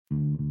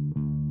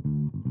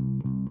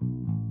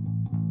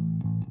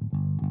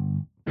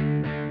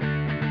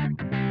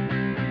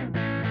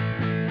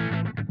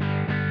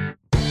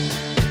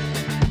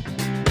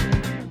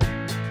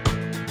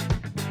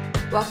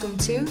Welcome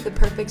to The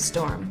Perfect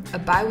Storm, a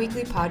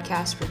bi-weekly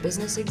podcast for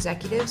business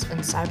executives and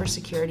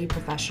cybersecurity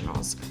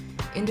professionals.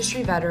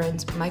 Industry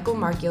veterans Michael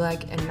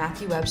Markulek and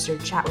Matthew Webster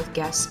chat with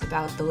guests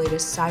about the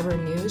latest cyber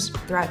news,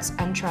 threats,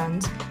 and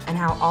trends, and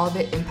how all of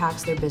it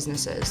impacts their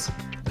businesses.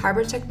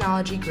 Harbor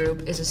Technology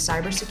Group is a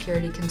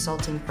cybersecurity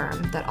consulting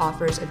firm that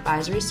offers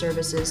advisory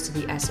services to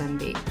the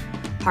SMB.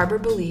 Harbor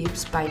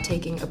believes by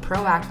taking a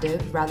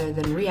proactive rather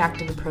than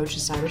reactive approach to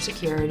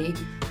cybersecurity,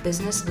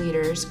 business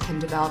leaders can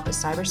develop a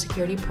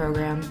cybersecurity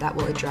program that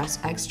will address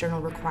external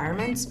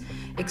requirements,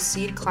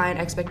 exceed client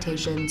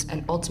expectations,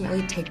 and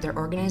ultimately take their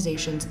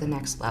organization to the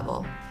next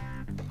level.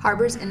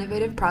 Harbor's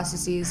innovative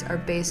processes are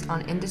based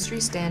on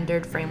industry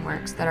standard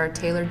frameworks that are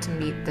tailored to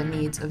meet the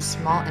needs of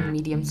small and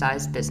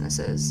medium-sized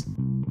businesses.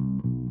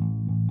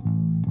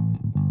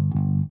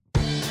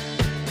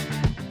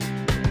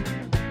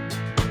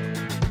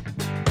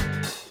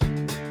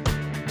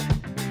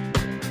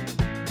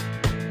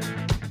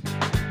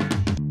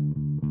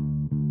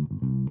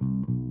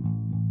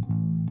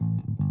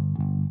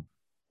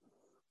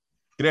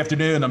 Good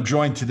afternoon. I'm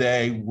joined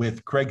today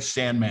with Craig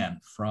Sandman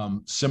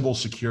from Symbol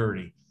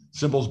Security.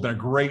 Symbol's been a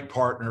great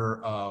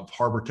partner of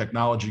Harbor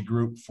Technology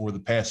Group for the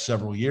past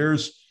several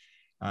years.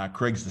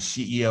 Craig's the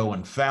CEO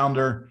and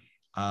founder.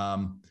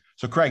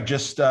 So Craig,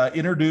 just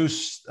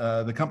introduce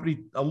the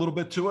company a little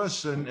bit to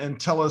us and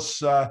tell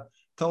us a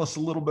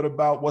little bit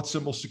about what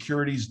Symbol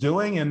Security is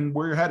doing and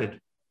where you're headed.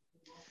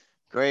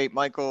 Great,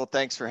 Michael.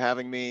 Thanks for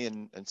having me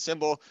and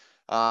Symbol.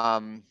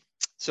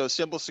 So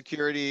Symbol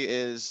Security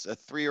is a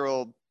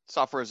 3-year-old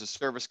software as a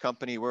service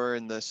company. We're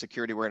in the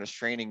security awareness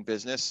training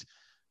business.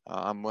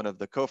 I'm one of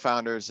the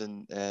co-founders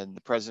and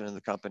the president of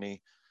the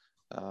company.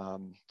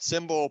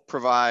 Symbol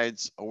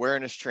provides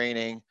awareness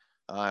training,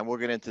 and we'll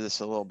get into this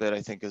a little bit,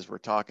 I think, as we're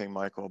talking,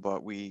 Michael,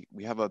 but we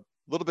have a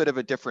little bit of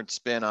a different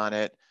spin on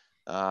it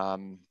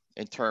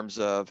in terms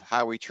of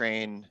how we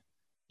train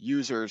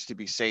users to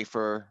be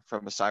safer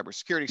from a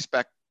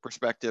cybersecurity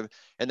perspective,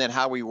 and then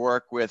how we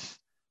work with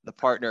the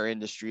partner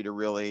industry to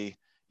really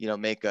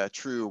make a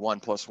true 1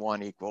 +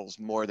 1 =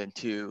 more than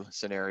 2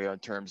 scenario in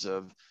terms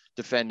of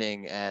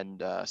defending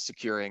and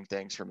securing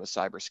things from a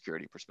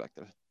cybersecurity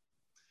perspective.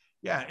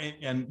 Yeah,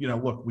 and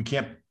look, we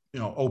can't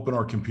open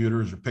our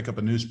computers or pick up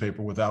a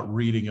newspaper without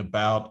reading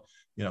about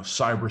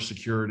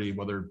cybersecurity,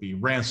 whether it be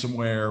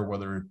ransomware,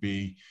 whether it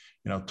be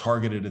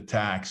targeted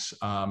attacks.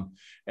 And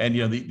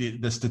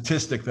the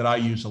statistic that I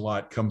use a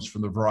lot comes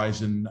from the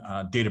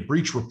Verizon data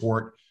breach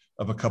report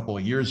of a couple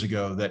of years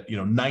ago that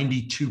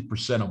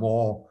 92% of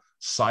all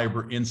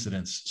cyber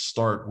incidents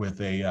start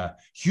with a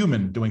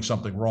human doing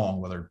something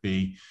wrong, whether it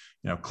be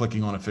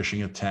clicking on a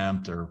phishing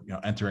attempt or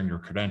entering your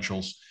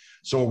credentials.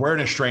 So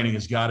awareness training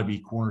has got to be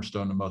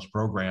cornerstone to most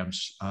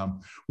programs.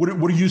 What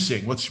are you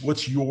seeing?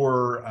 What's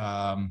your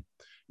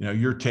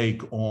your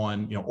take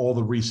on all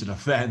the recent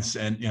events,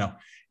 and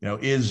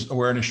is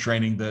awareness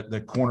training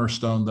the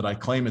cornerstone that I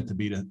claim it to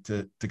be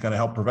to kind of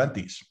help prevent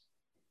these?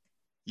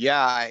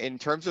 Yeah, in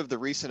terms of the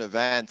recent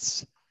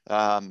events,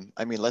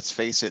 let's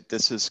face it,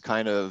 this is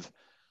kind of,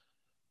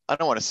 I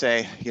don't want to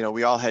say,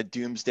 we all had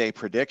doomsday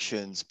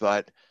predictions,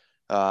 but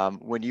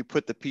when you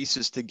put the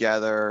pieces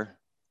together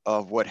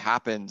of what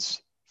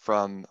happens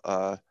from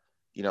a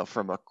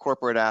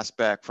corporate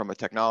aspect, from a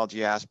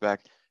technology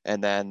aspect,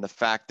 and then the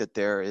fact that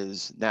there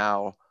is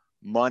now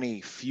money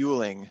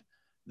fueling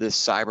this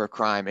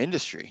cybercrime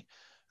industry,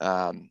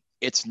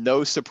 it's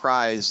no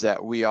surprise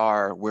that we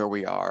are where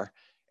we are.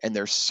 And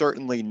there's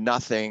certainly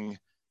nothing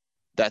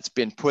that's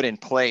been put in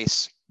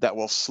place that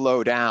will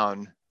slow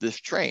down this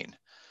train.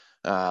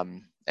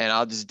 And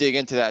I'll just dig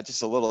into that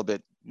just a little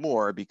bit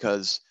more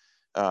because,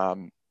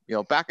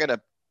 back at a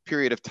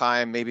period of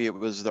time, maybe it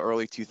was the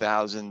early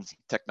 2000s,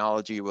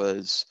 technology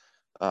was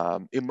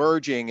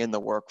emerging in the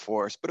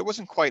workforce, but it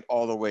wasn't quite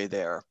all the way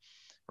there,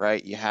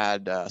 right? You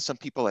had some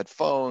people had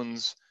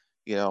phones,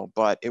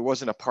 but it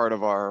wasn't a part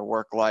of our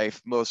work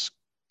life. Most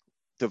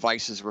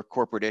devices were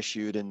corporate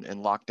issued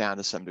and locked down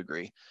to some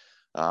degree.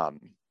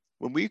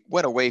 When we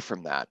went away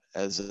from that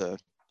as a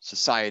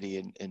society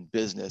and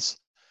business,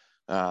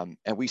 and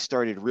we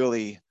started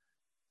really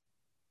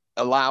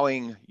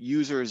allowing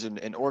users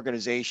and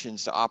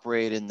organizations to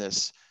operate in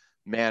this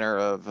manner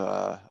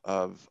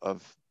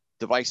of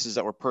devices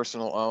that were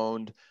personal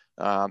owned,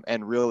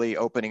 and really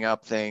opening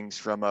up things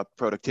from a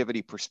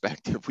productivity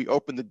perspective, we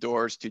opened the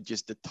doors to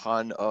just a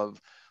ton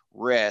of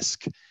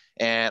risk.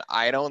 And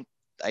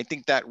I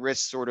think that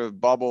risk sort of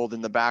bubbled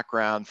in the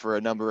background for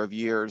a number of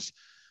years.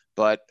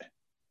 But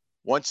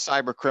once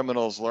cyber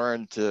criminals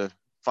learned to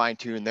fine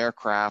tune their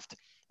craft,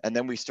 and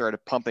then we started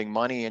pumping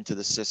money into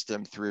the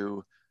system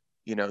through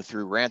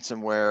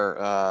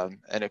ransomware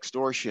and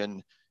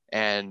extortion,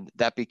 and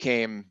that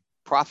became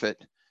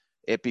profit.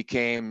 It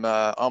became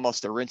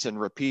almost a rinse and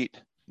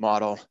repeat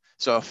model.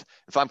 So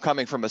if I'm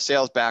coming from a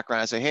sales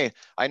background, I say, hey,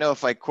 I know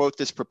if I quote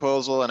this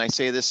proposal and I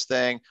say this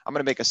thing, I'm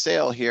going to make a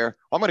sale here.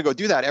 Well, I'm going to go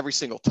do that every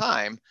single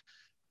time.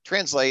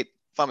 Translate,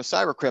 if I'm a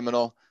cyber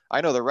criminal,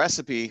 I know the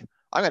recipe,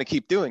 I'm going to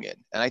keep doing it.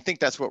 And I think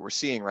that's what we're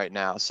seeing right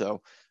now.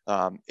 So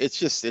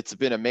It's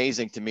been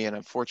amazing to me. And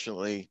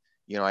unfortunately,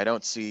 I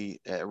don't see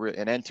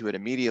an end to it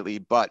immediately,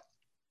 but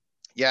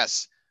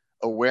yes,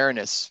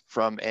 awareness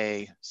from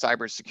a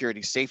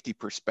cybersecurity safety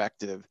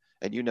perspective,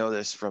 and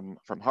this from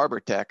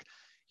Harbor Tech,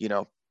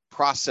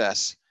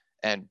 process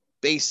and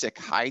basic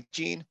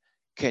hygiene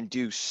can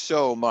do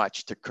so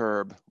much to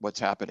curb what's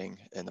happening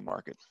in the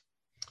market.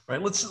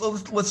 Right.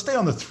 Let's stay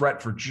on the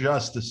threat for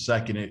just a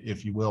second,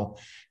 if you will.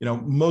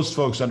 Most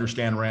folks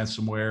understand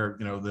ransomware.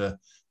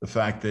 The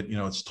fact that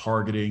it's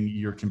targeting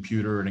your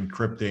computer and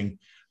encrypting.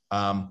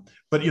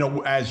 But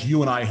as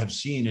you and I have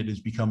seen, it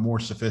has become more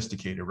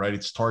sophisticated, right?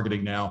 It's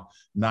targeting now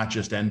not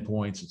just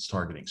endpoints; it's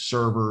targeting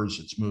servers.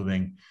 It's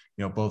moving,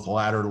 both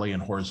laterally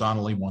and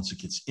horizontally once it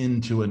gets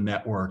into a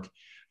network.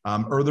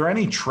 Are there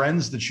any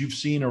trends that you've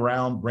seen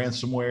around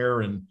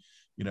ransomware and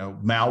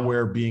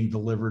malware being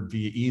delivered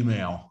via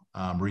email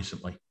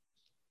recently?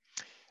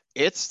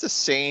 It's the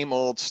same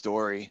old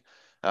story.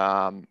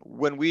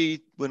 When we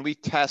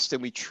test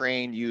and we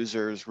train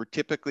users, we're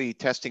typically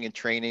testing and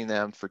training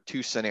them for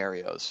two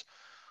scenarios.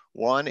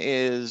 One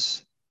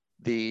is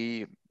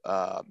the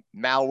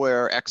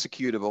malware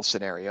executable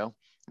scenario,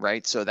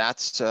 right? So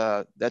that's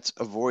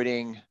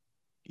avoiding,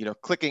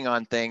 clicking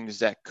on things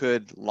that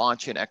could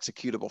launch an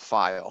executable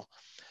file.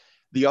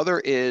 The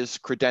other is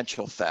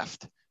credential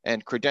theft,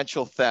 and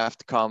credential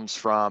theft comes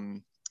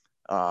from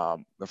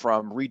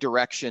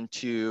redirection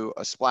to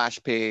a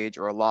splash page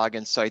or a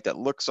login site that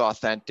looks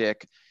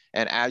authentic.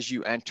 And as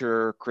you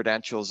enter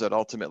credentials that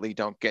ultimately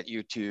don't get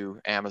you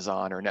to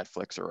Amazon or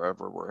Netflix or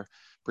wherever we're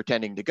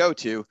pretending to go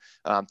to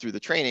through the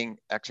training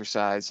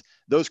exercise,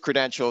 those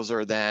credentials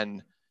are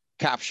then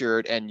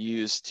captured and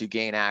used to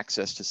gain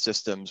access to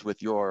systems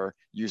with your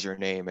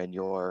username and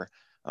your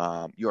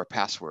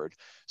password.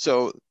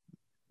 So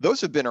those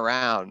have been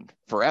around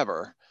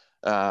forever.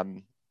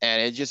 And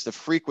it's just the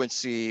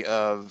frequency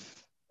of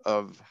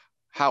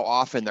how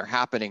often they're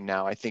happening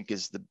now, I think,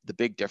 is the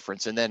big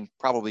difference. And then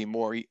probably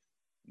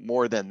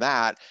more than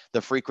that,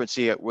 the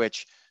frequency at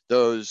which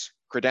those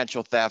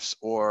credential thefts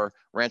or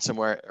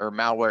ransomware or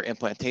malware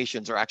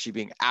implantations are actually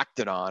being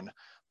acted on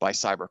by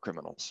cyber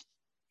criminals.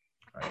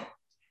 Right.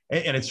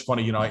 And it's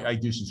funny, I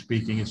do some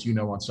speaking, as you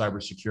know, on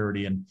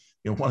cybersecurity. And,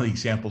 one of the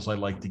examples I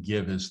like to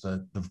give is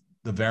the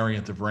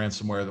variant of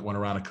ransomware that went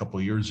around a couple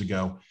of years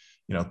ago,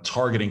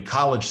 targeting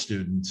college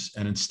students.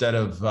 And instead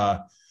of,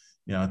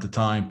 at the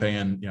time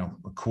paying,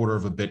 a quarter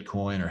of a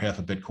Bitcoin or half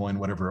a Bitcoin,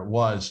 whatever it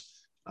was,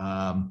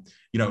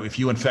 if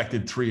you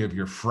infected 3 of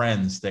your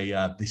friends, they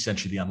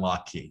sent you the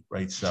unlock key,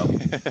 right? So,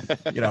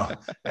 the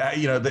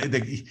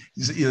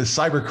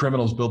cyber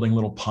criminals building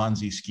little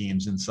Ponzi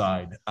schemes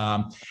inside.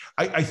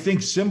 I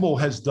think Symbol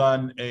has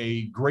done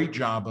a great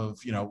job of,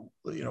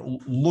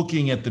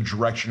 looking at the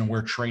direction and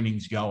where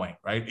training's going,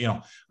 right?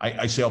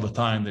 I say all the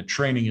time that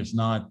training is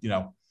not,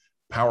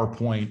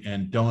 PowerPoint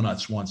and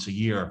donuts once a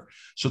year.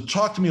 So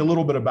talk to me a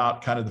little bit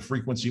about kind of the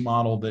frequency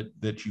model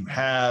that you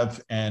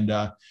have, and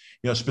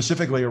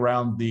specifically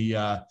around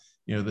the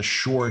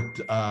short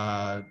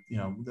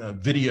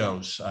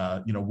videos,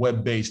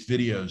 web-based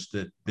videos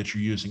that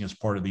you're using as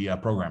part of the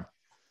program.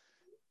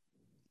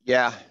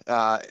 Yeah,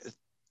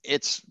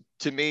 it's,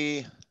 to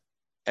me,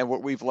 and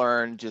what we've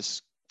learned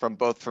just from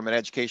an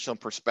educational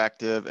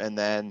perspective, and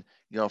then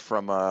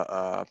from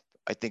I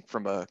think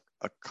from a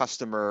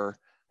customer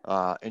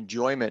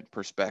enjoyment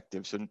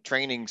perspective. So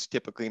training's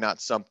typically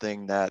not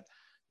something that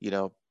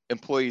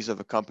employees of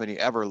a company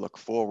ever look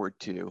forward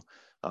to,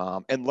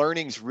 and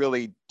learning's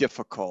really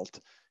difficult.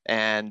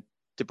 And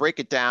to break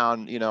it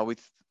down, I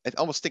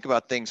almost think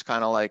about things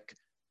kind of like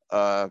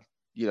a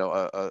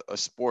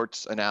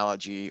sports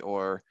analogy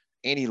or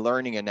any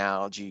learning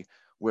analogy,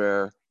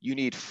 where you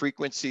need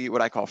frequency,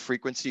 what I call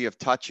frequency of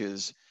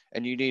touches,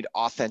 and you need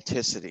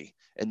authenticity.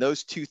 And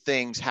those two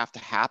things have to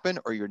happen,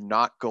 or you're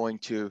not going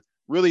to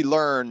really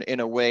learn in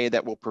a way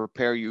that will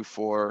prepare you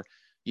for,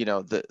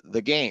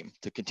 the game,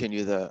 to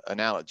continue the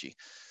analogy.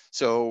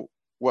 So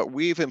what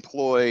we've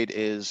employed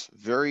is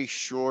very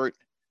short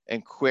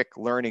and quick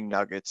learning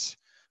nuggets.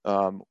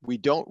 We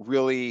don't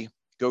really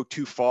go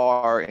too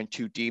far and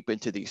too deep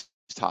into these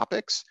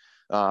topics.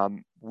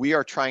 We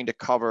are trying to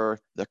cover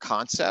the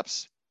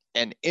concepts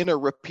and in a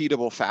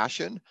repeatable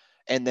fashion,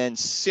 and then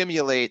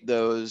simulate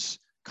those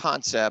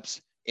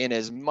concepts in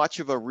as much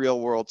of a real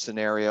world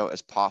scenario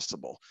as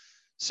possible.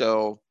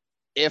 So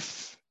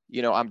if,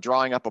 I'm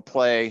drawing up a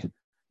play,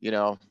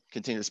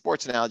 continue the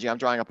sports analogy, I'm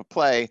drawing up a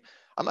play,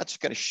 I'm not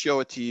just going to show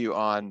it to you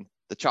on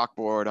the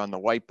chalkboard, on the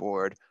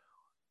whiteboard.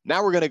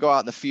 Now we're going to go out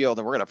in the field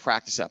and we're going to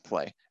practice that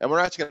play. And we're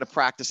not just going to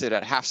practice it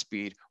at half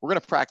speed. We're going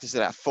to practice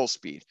it at full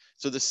speed.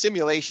 So the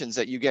simulations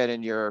that you get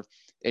in your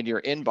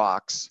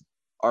inbox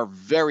are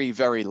very,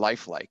 very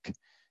lifelike.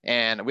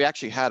 And we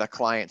actually had a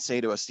client say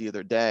to us the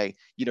other day,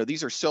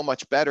 these are so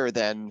much better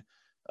than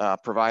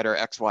provider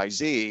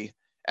XYZ.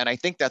 And I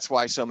think that's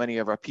why so many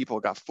of our people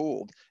got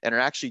fooled. And it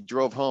actually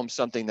drove home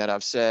something that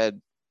I've said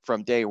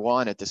from day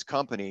one at this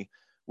company,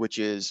 which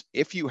is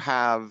if you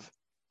have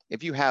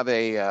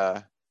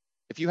a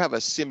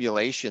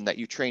simulation that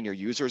you train your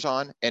users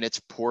on and it's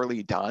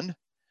poorly done,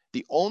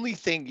 The only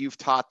thing you've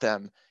taught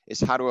them is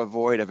how to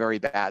avoid a very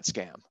bad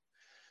scam,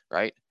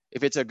 right?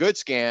 If it's a good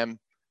scam,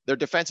 their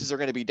defenses are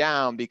going to be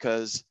down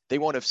because they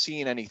won't have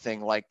seen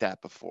anything like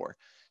that before.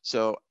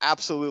 So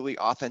absolutely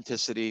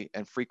authenticity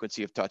and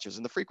frequency of touches.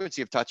 And the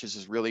frequency of touches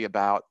is really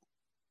about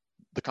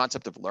the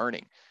concept of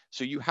learning.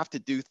 So you have to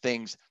do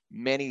things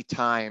many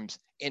times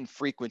in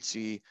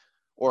frequency,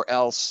 or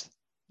else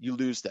you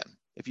lose them.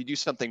 If you do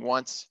something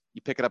once,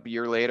 you pick it up a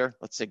year later.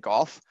 Let's say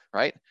golf,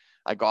 right?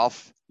 I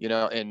golf,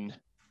 in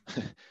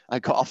I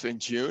golf in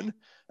June,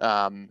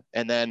 and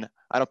then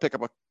I don't pick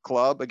up a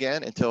club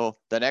again until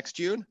the next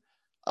June.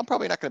 I'm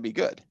probably not going to be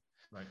good.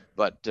 Right.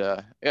 But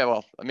yeah,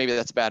 well, maybe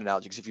that's a bad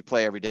analogy, because if you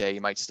play every day,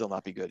 you might still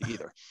not be good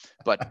either.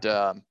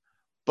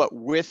 But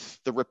with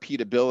the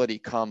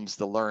repeatability comes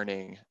the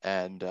learning,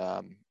 and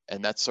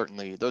that's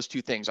certainly, those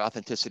two things,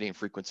 authenticity and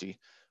frequency,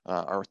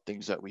 are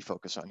things that we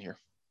focus on here.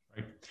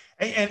 Right.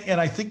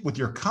 And I think with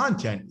your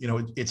content,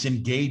 it's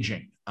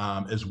engaging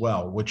as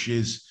well, which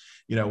is,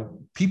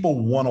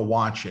 people want to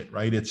watch it,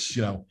 right?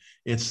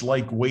 It's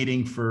like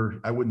waiting for,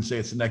 I wouldn't say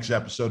it's the next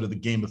episode of the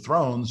Game of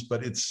Thrones,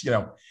 but it's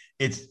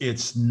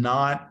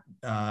not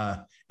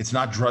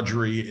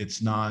drudgery.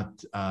 It's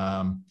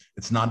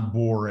not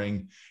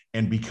boring.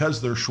 And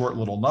because they're short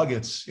little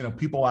nuggets,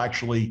 people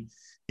actually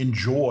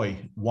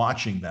enjoy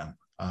watching them,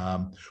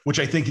 which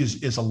I think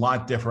is a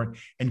lot different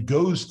and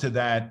goes to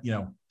that,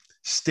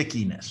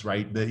 stickiness,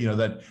 right?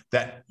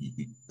 That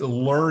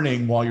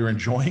learning while you're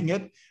enjoying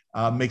it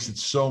makes it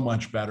so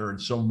much better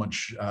and so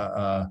much,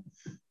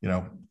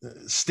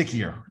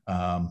 stickier,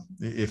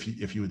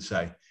 if you would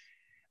say.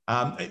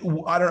 I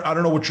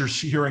don't know what you're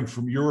hearing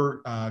from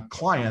your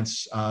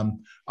clients.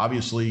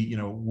 Obviously,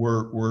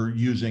 we're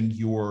using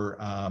your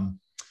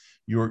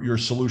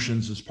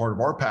solutions as part of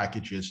our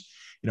packages.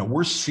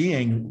 We're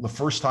seeing the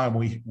first time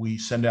we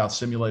send out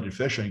simulated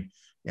phishing,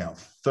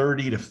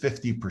 30 to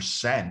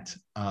 50%,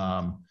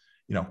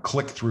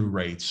 click-through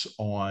rates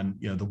on,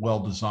 the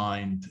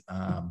well-designed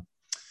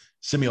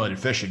simulated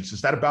phishings.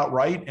 Is that about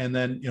right? And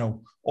then,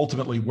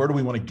 ultimately, where do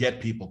we want to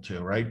get people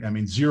to, right? I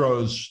mean,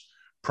 zero's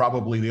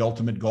probably the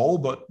ultimate goal,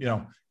 but,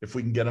 if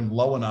we can get them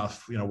low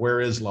enough, where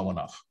is low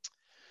enough?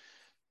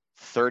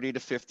 30 to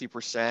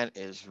 50%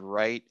 is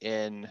right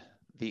in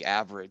the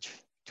average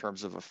in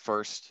terms of a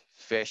first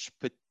phish,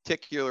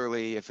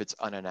 particularly if it's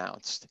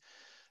unannounced.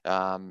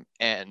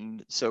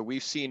 And so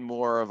we've seen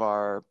more of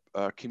our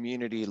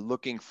community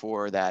looking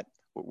for that,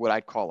 what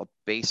I'd call a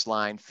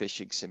baseline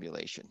phishing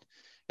simulation.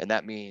 And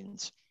that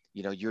means,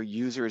 your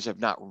users have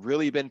not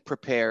really been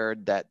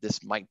prepared that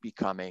this might be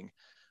coming.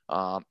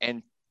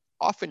 And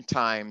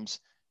oftentimes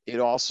it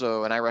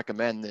also, and I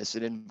recommend this,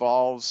 it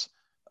involves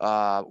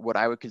what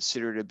I would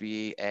consider to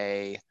be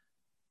a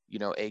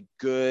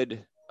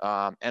good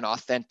and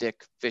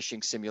authentic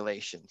phishing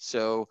simulation.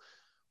 So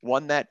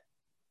one that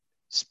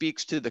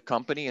speaks to the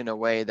company in a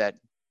way that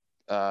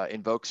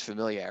invokes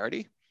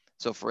familiarity.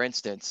 So for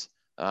instance,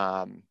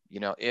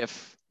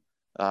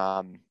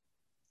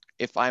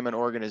 if I'm an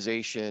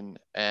organization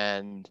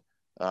and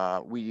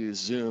we use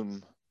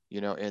Zoom,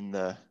 in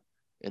the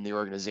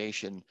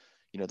organization,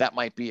 that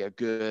might be a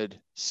good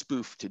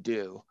spoof to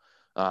do.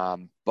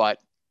 But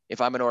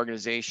if I'm an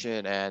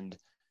organization and,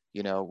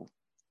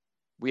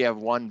 we have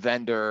one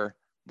vendor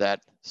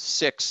that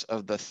 6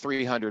 of the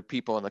 300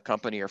 people in the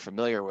company are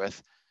familiar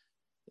with,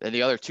 and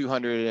the other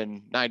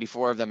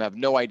 294 of them have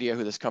no idea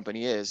who this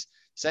company is,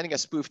 sending a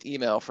spoofed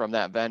email from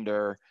that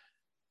vendor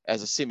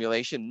as a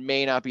simulation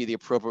may not be the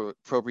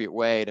appropriate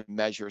way to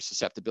measure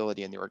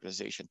susceptibility in the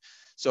organization.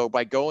 So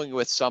by going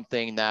with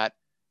something that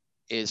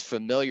is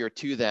familiar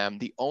to them,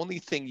 the only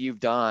thing you've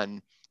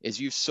done is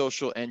you've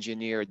social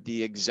engineered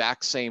the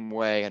exact same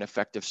way an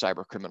effective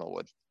cyber criminal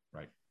would.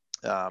 Right.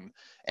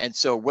 And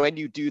so when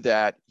you do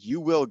that, you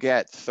will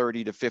get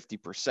 30 to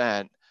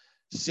 50%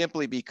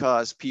 simply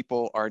because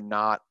people are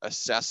not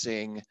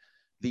assessing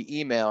the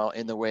email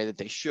in the way that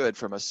they should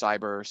from a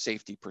cyber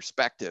safety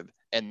perspective.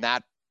 And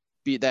that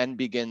then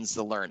begins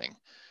the learning,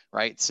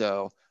 right?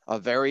 So a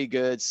very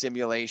good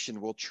simulation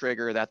will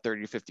trigger that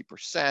 30 to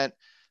 50%.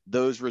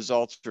 Those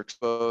results are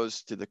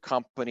exposed to the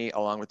company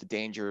along with the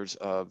dangers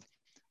of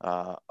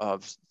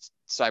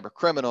cyber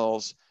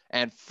criminals.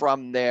 And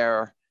from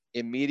there,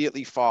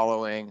 immediately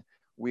following,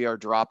 we are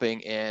dropping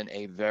in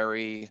a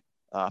very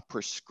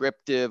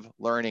prescriptive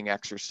learning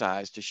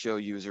exercise to show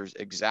users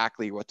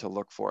exactly what to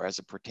look for as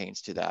it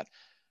pertains to that.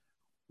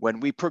 When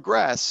we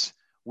progress,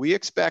 we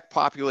expect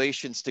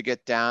populations to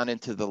get down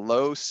into the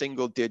low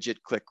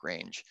single-digit click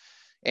range.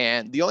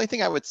 And the only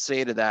thing I would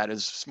say to that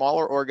is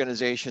smaller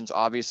organizations,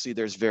 obviously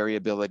there's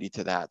variability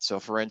to that. So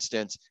for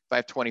instance, if I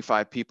have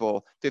 25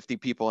 people, 50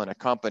 people in a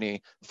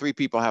company, 3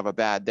 people have a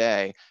bad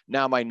day,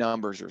 now my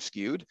numbers are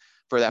skewed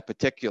for that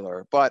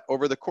particular. But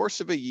over the course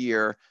of a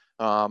year,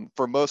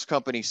 for most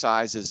company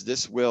sizes,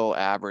 this will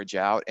average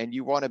out, and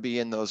you want to be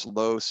in those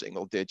low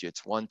single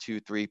digits, 1,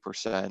 2,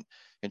 3%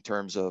 in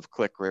terms of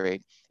click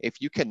rate. If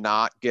you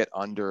cannot get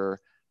under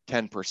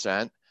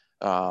 10%,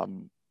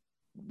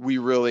 we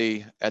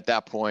really, at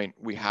that point,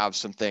 we have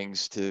some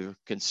things to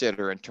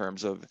consider in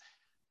terms of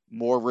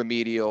more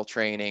remedial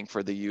training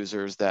for the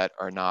users that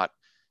are not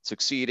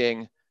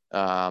succeeding.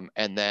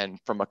 And then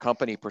from a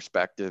company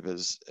perspective,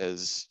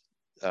 as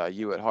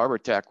you at Harbor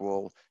Tech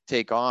will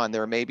take on,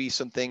 there may be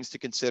some things to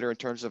consider in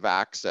terms of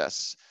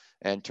access,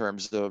 in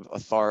terms of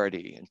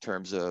authority, in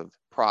terms of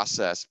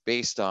process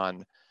based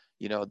on,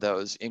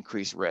 those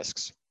increased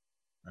risks.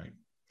 Right.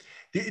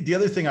 The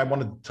other thing I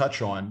wanted to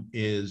touch on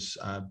is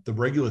the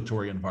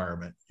regulatory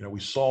environment. We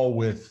saw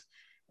with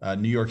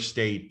New York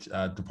State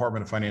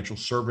Department of Financial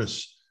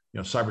Service,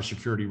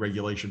 cybersecurity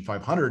regulation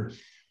 500,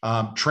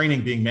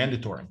 training being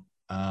mandatory.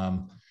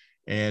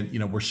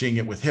 And we're seeing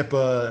it with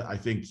HIPAA. I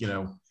think,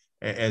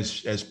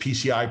 as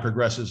PCI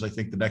progresses, I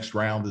think the next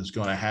round is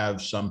going to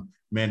have some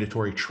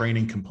mandatory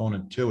training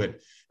component to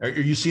it. Are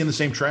you seeing the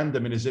same trend? I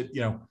mean, is it,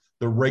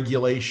 the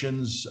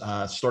regulations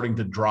starting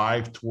to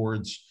drive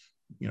towards,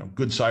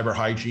 good cyber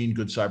hygiene,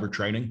 good cyber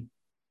training?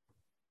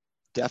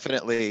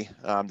 Definitely.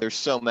 There's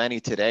so many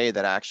today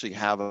that actually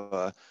have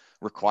a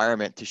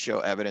requirement to show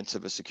evidence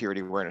of a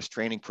security awareness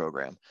training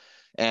program.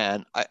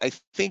 And I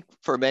think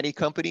for many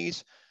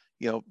companies,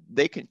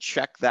 they can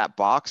check that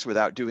box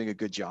without doing a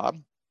good job,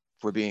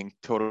 if we're being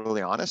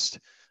totally honest.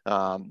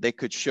 They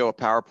could show a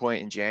PowerPoint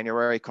in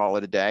January, call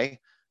it a day.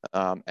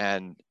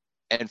 And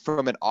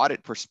from an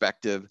audit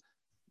perspective,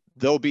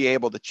 they'll be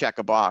able to check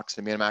a box.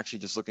 I mean, I'm actually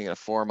just looking at a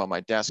form on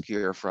my desk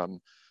here from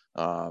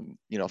an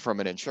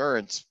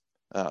insurance,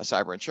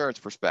 cyber insurance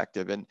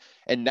perspective.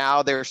 And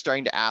now they're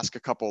starting to ask a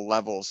couple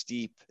levels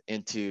deep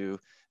into,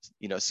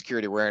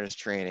 security awareness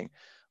training.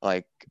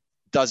 Like,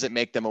 does it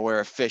make them aware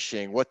of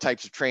phishing? What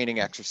types of training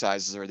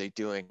exercises are they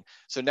doing?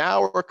 So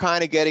now we're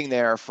kind of getting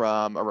there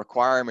from a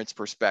requirements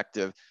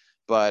perspective,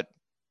 but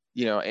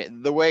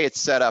the way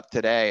it's set up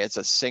today, it's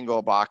a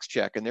single box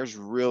check, and there's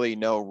really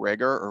no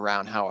rigor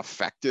around how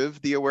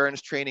effective the awareness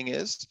training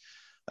is.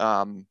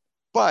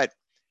 But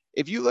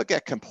if you look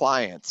at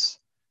compliance,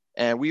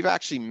 and we've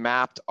actually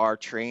mapped our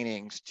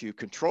trainings to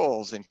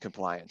controls in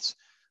compliance.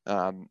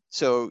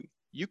 So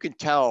you can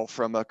tell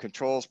from a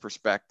controls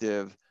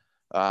perspective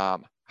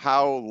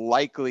how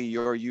likely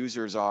your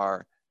users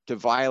are to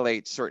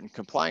violate certain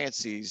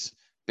compliances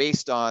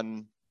based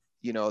on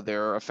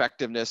their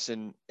effectiveness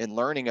in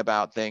learning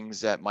about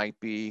things that might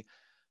be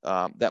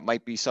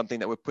something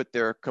that would put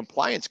their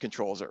compliance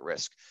controls at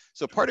risk.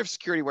 So part of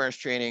security awareness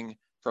training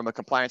from a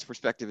compliance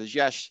perspective is,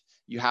 yes,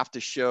 you have to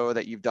show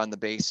that you've done the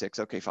basics.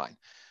 Okay, fine.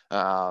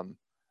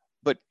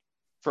 But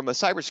from a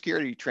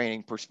cybersecurity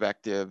training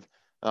perspective,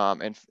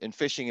 and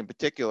phishing in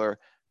particular,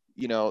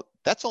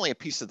 that's only a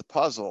piece of the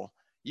puzzle.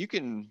 You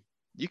can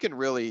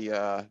really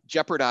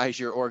jeopardize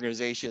your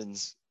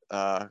organization's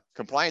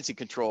compliancy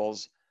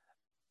controls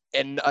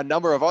in a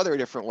number of other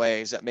different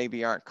ways that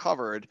maybe aren't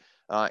covered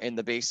in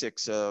the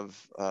basics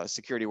of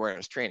security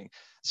awareness training.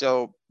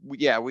 So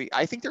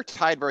I think they're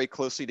tied very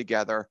closely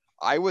together.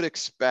 I would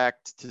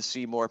expect to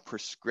see more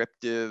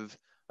prescriptive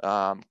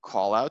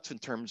call outs in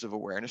terms of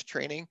awareness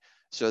training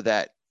so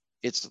that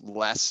it's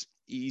less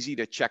easy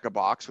to check a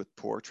box with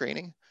poor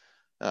training.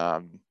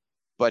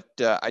 But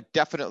I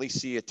definitely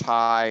see a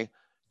tie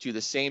to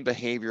the same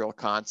behavioral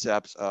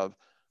concepts of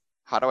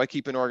how do I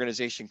keep an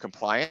organization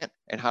compliant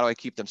and how do I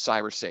keep them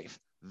cyber safe?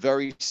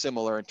 Very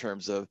similar in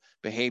terms of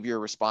behavior,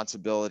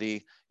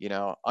 responsibility,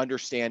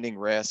 understanding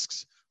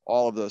risks.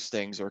 All of those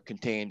things are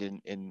contained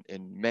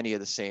in many of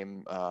the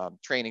same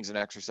trainings and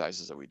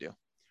exercises that we do.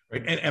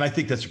 Right. And I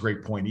think that's a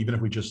great point. Even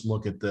if we just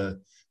look at the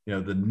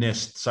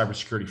NIST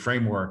cybersecurity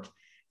framework,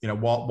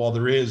 while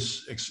there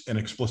is an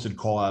explicit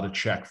call out, a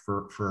check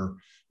for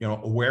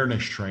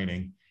awareness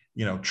training,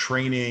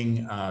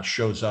 training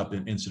shows up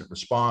in incident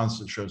response.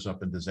 It shows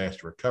up in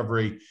disaster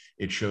recovery.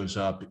 It shows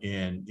up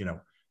in,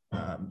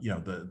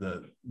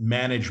 the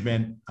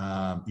management,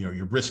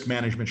 your risk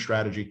management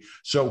strategy.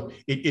 So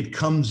it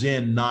comes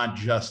in not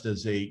just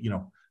as a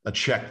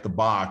check the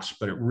box,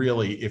 but it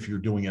really, if you're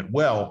doing it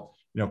well,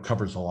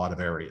 covers a lot of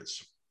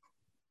areas.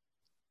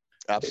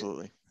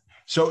 Absolutely.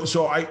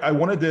 So I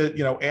wanted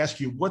to, ask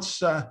you, what's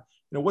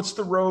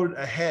the road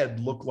ahead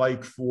look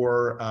like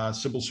for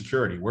Symbol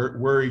Security?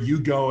 Where are you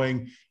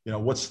going?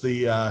 What's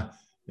the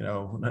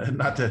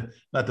not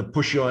to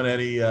push you on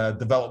any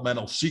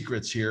developmental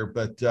secrets here,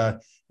 but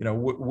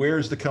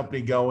where's the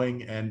company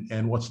going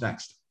and what's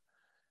next?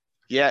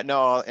 Yeah,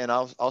 no, and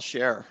I'll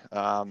share.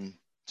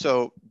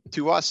 So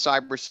to us,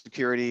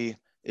 cybersecurity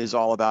is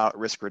all about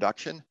risk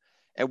reduction,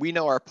 and we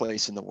know our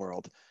place in the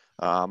world.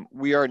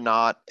 We are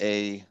not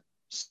a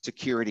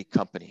security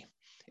company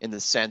in the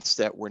sense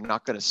that we're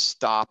not going to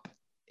stop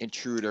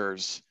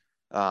intruders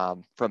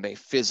from a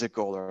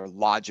physical or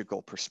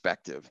logical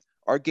perspective.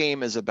 Our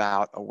game is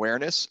about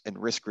awareness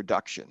and risk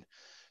reduction.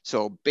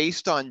 So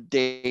based on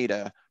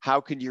data,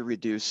 how can you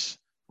reduce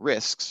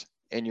risks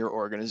in your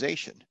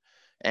organization?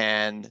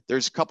 And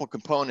there's a couple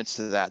components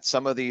to that.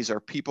 Some of these are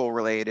people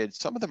related,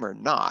 some of them are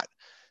not.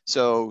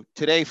 So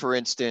today, for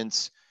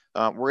instance,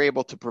 we're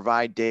able to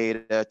provide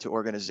data to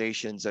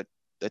organizations that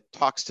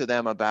talks to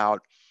them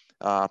about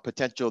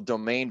potential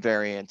domain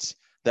variants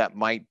that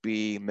might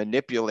be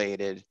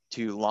manipulated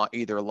to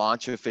either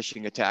launch a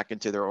phishing attack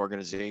into their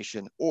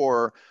organization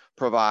or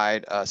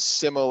provide a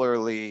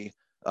similarly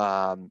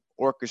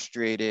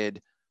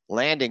orchestrated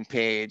landing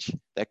page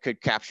that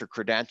could capture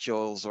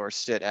credentials or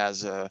sit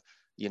as a,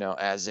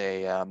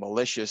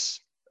 malicious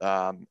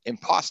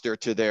imposter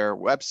to their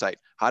website.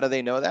 How do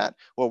they know that?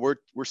 Well,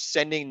 we're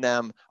sending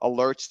them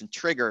alerts and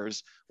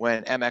triggers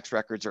when MX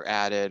records are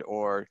added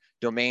or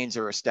domains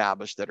are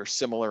established that are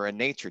similar in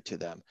nature to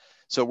them.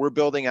 So we're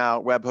building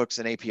out webhooks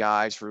and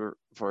APIs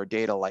for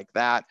data like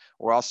that.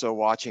 We're also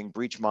watching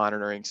breach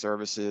monitoring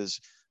services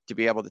to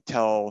be able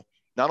to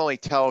not only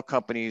tell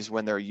companies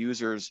when their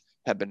users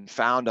have been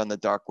found on the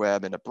dark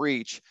web in a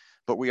breach,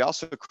 but we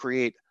also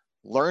create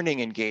learning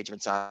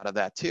engagements out of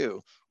that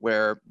too,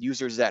 where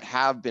users that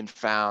have been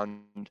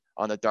found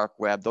on the dark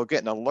web, they'll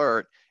get an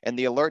alert, and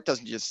the alert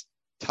doesn't just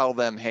tell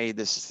them, hey,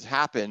 this has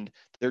happened.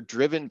 They're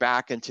driven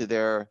back into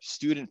their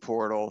student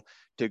portal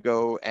to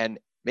go and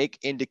make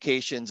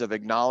indications of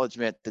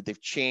acknowledgement that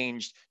they've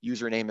changed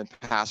username and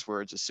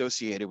passwords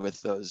associated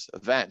with those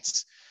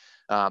events.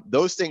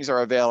 Those things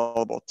are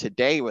available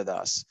today with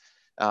us.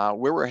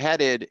 Where we're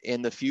headed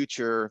in the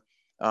future,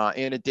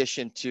 in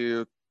addition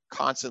to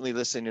constantly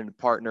listening to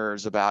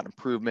partners about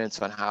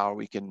improvements on how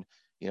we can,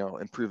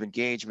 improve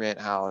engagement,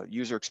 how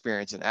user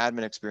experience and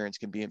admin experience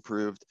can be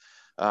improved.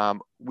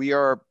 We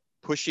are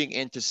pushing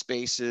into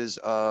spaces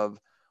of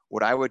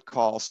what I would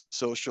call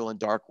social and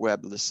dark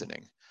web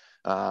listening.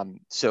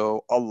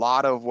 So a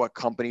lot of what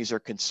companies are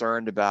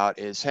concerned about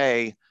is,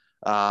 hey,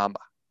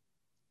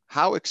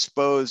 how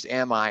exposed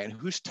am I and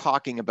who's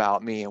talking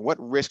about me and what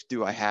risk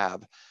do I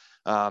have?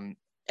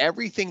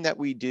 Everything that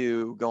we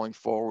do going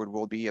forward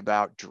will be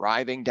about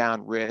driving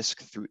down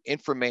risk through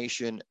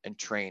information and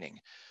training.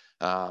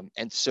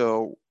 And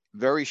so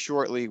very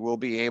shortly, we'll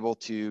be able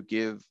to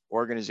give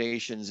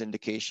organizations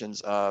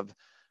indications of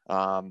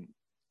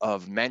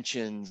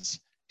mentions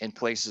in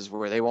places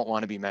where they won't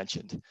want to be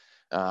mentioned.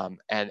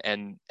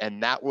 And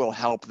that will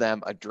help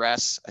them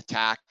address,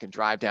 attack, and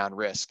drive down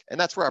risk. And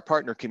that's where our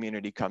partner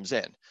community comes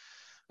in.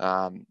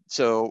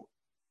 So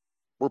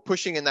we're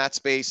pushing in that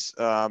space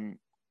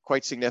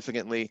quite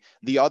significantly.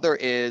 The other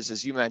is,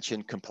 as you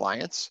mentioned,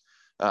 compliance.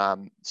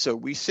 So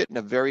we sit in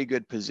a very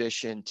good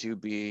position to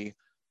be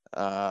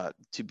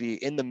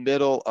in the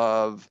middle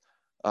of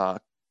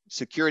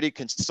security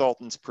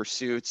consultants'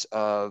 pursuits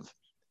of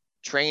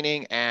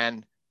training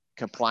and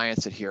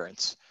compliance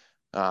adherence.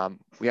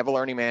 We have a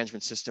learning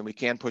management system. We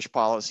can push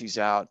policies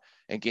out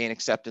and gain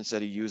acceptance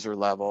at a user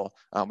level.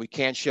 We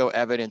can show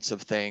evidence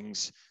of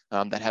things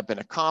that have been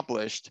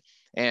accomplished.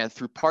 And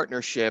through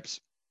partnerships,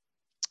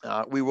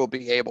 we will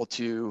be able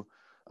to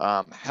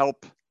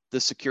help the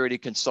security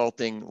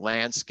consulting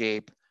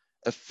landscape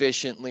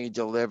efficiently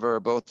deliver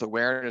both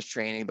awareness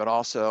training, but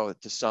also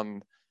to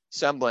some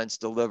semblance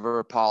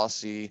deliver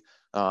policy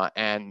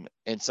and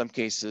in some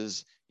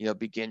cases,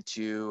 begin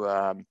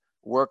to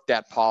work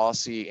that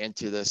policy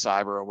into the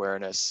cyber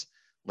awareness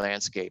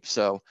landscape.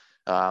 So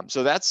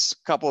that's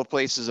a couple of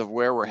places of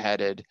where we're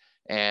headed.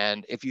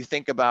 And if you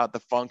think about the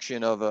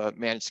function of a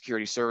managed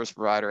security service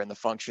provider and the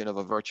function of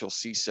a virtual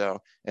CISO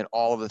and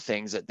all of the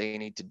things that they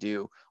need to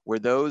do, where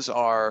those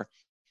are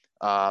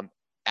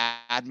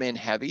admin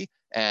heavy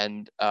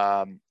and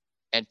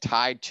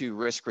tied to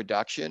risk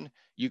reduction,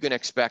 you can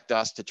expect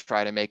us to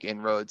try to make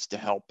inroads to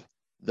help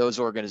those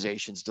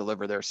organizations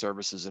deliver their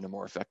services in a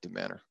more effective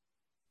manner.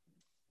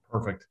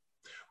 Perfect.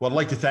 Well, I'd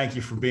like to thank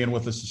you for being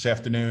with us this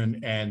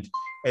afternoon. And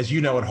as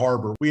you know, at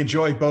Harbor, we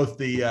enjoy both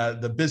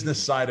the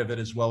business side of it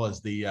as well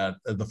as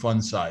the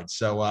fun side.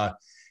 So,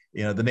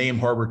 the name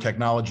Harbor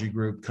Technology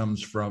Group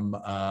comes from,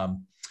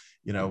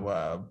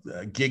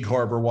 Gig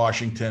Harbor,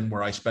 Washington,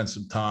 where I spent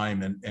some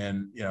time,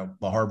 and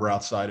the harbor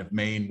outside of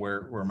Maine,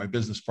 where my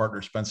business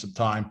partner spent some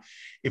time.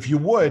 If you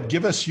would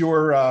give us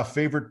your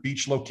favorite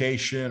beach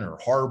location or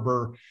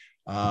harbor,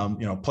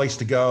 place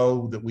to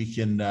go that we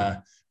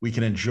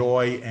can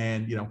enjoy,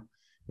 and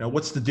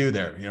what's to do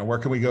there? Where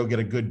can we go get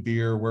a good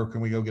beer? Where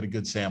can we go get a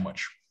good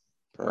sandwich?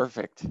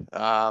 Perfect.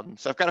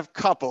 So I've got a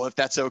couple, if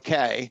that's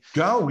okay.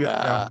 Go.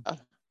 Yeah.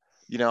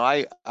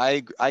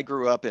 I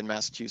grew up in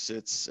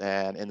Massachusetts,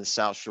 and in the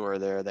South Shore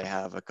there, they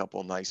have a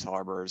couple nice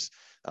harbors.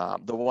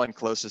 The one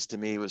closest to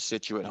me was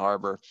Situate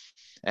Harbor,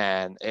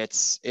 and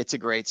it's a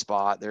great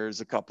spot.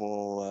 There's a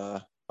couple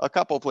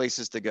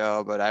places to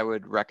go, but I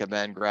would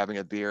recommend grabbing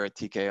a beer at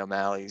TK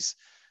O'Malley's,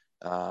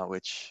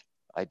 which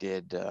I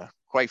did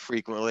quite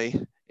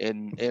frequently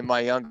in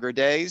my younger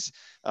days.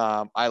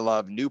 I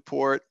love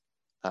Newport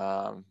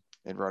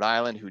in Rhode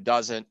Island. Who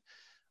doesn't?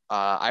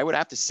 I would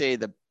have to say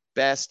the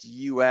best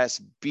U.S.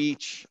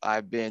 beach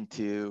I've been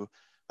to,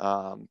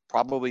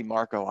 probably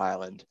Marco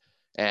Island.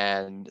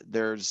 And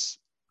there's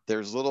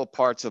little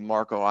parts of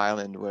Marco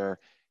Island where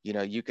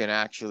you can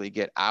actually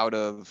get out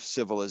of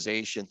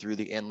civilization through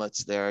the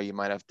inlets there. You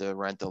might have to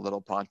rent a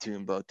little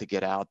pontoon boat to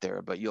get out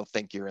there, but you'll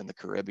think you're in the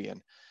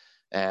Caribbean.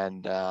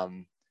 And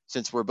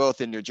since we're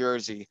both in New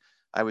Jersey,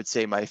 I would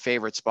say my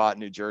favorite spot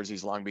in New Jersey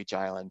is Long Beach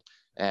Island.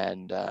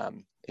 And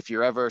if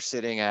you're ever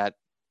sitting at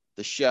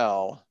the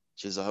Shell,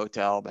 which is a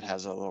hotel but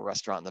has a little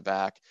restaurant in the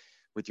back,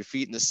 with your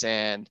feet in the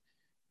sand,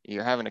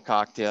 you're having a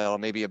cocktail,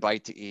 maybe a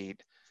bite to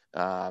eat.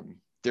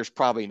 There's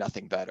probably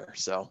nothing better.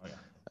 So,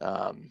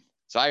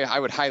 so I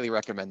would highly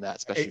recommend that,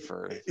 especially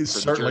for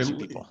the Jersey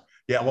people.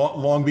 Yeah,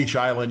 Long Beach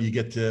Island, you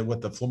get to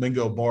the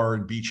Flamingo Bar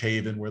in Beach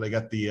Haven, where they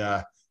got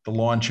the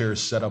lawn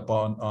chairs set up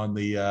on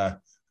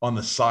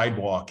the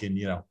sidewalk,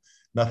 and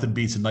nothing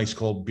beats a nice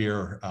cold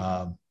beer.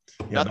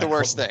 Not the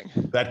worst thing.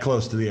 That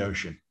close to the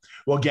ocean.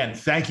 Well, again,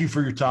 thank you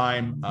for your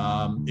time.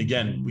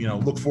 Again,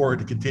 look forward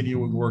to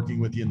continuing working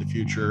with you in the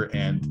future,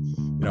 and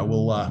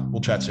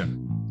we'll chat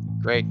soon.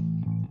 Great.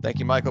 Thank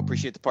you, Michael.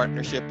 Appreciate the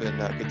partnership,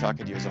 and good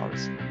talking to you as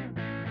always.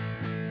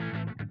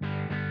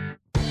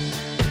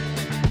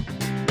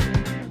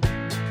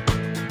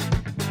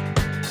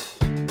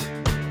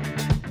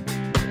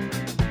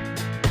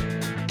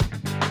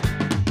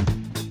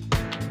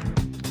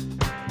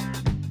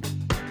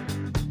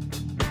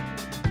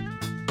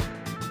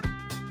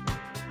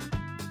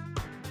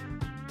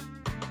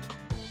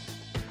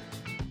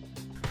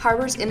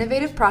 Harbor's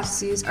innovative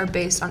processes are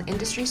based on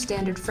industry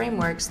standard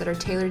frameworks that are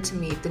tailored to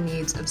meet the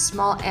needs of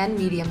small and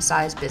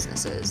medium-sized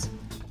businesses.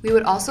 We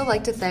would also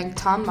like to thank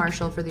Tom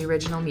Marshall for the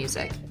original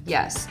music.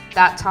 Yes,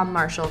 that Tom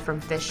Marshall from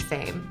Phish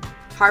fame.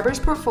 Harbor's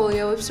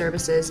portfolio of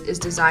services is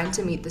designed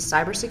to meet the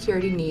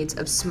cybersecurity needs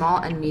of small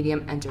and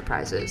medium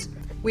enterprises.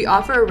 We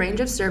offer a range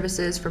of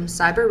services from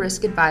cyber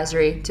risk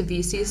advisory to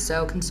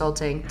VCSO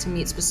consulting to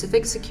meet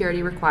specific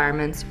security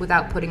requirements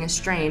without putting a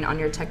strain on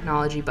your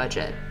technology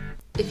budget.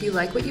 If you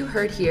like what you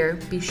heard here,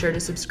 be sure to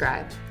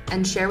subscribe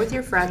and share with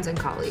your friends and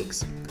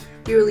colleagues.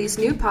 We release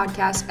new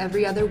podcasts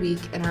every other week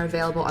and are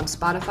available on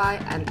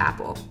Spotify and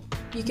Apple.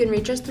 You can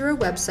reach us through our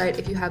website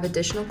if you have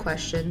additional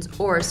questions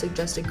or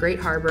suggest a great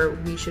harbor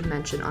we should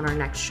mention on our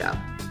next show.